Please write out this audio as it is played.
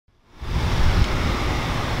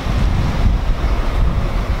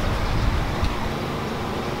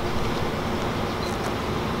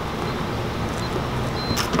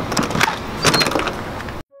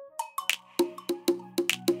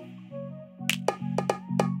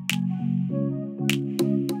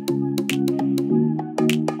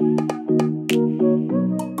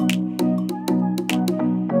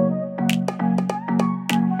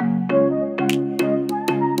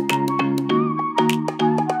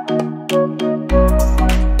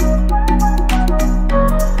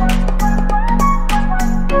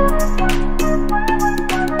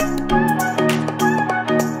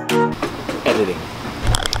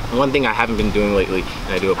one thing I haven't been doing lately,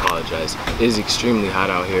 and I do apologize. It is extremely hot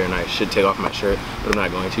out here and I should take off my shirt, but I'm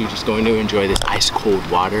not going to. Just going to enjoy this ice cold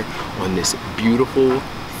water on this beautiful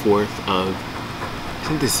 4th of,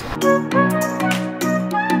 isn't this?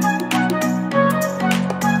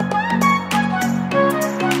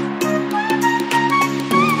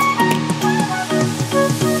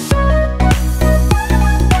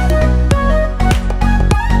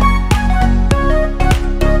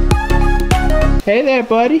 Hey there,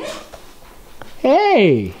 buddy.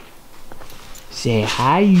 Hey. Say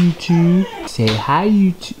hi, YouTube. Say hi,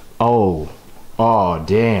 YouTube. Oh. Oh,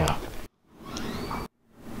 damn.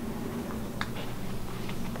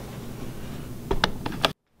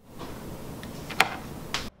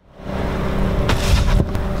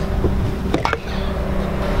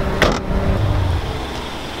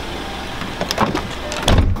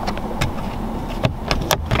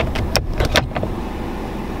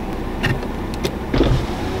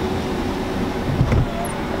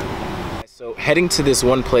 So heading to this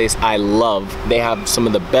one place I love. They have some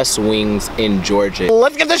of the best wings in Georgia.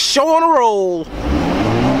 Let's get the show on a roll.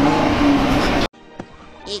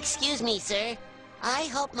 Excuse me, sir. I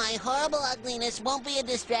hope my horrible ugliness won't be a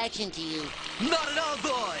distraction to you. Not at all,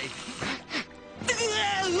 boy!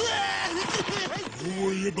 Don't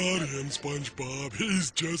worry about him, SpongeBob. He's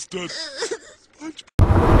just a SpongeBob.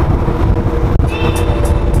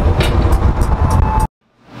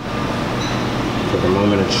 For the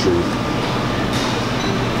moment of truth.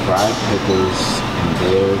 Fried pickles, and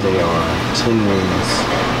there they are. 10 wings.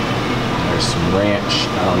 There's some ranch.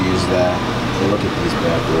 I don't use that. Look at these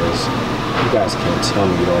bad boys. You guys can't tell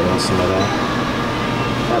me you don't want some of that.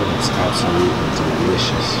 That looks absolutely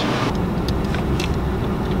delicious.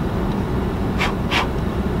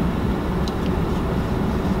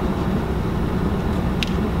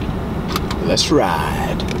 Let's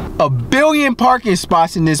ride. A billion parking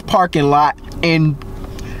spots in this parking lot, and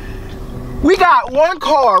we got one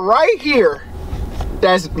car right here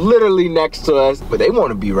that's literally next to us, but they want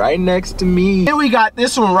to be right next to me. Then we got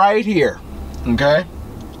this one right here, okay?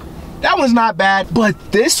 That one's not bad, but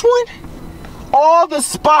this one, all the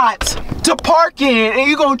spots to park in, and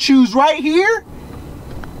you're gonna choose right here?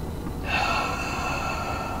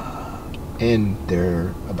 And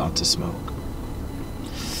they're about to smoke.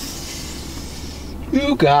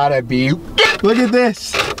 You gotta be, look at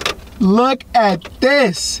this. Look at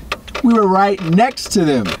this. We were right next to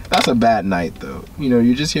them. That's a bad night though. You know,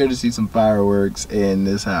 you're just here to see some fireworks and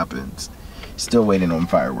this happens. Still waiting on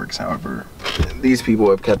fireworks, however. These people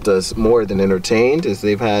have kept us more than entertained as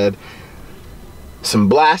they've had some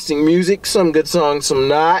blasting music, some good songs, some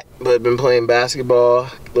not, but been playing basketball.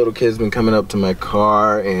 Little kids been coming up to my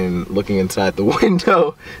car and looking inside the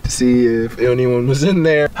window to see if anyone was in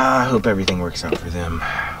there. I hope everything works out for them.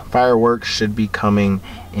 Fireworks should be coming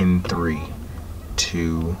in 3,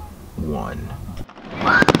 2, 1.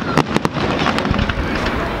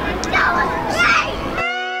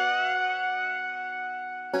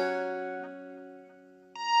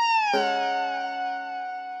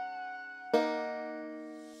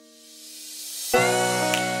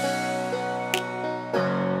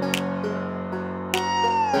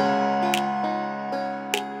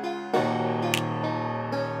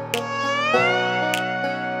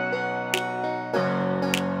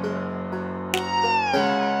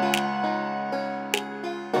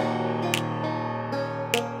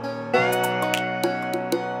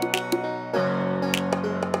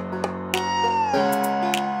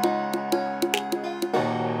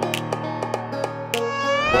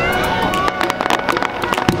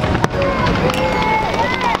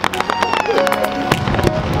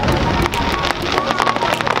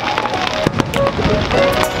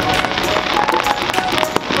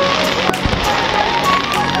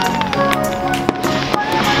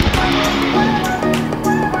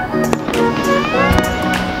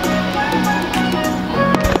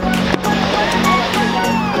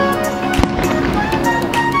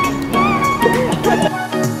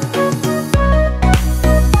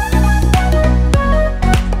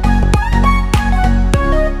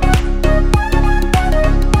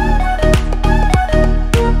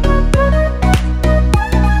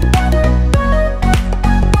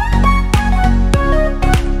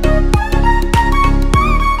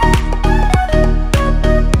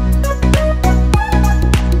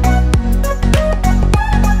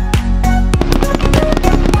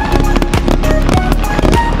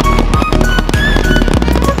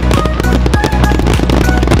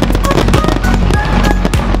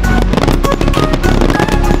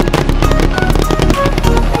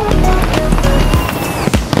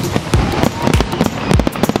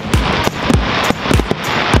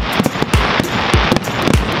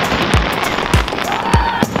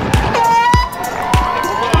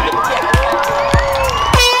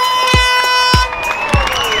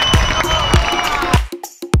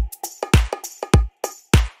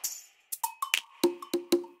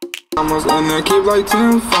 cameras and they keep like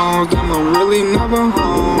 10 phones. Them I'm really never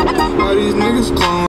home. All these niggas clone.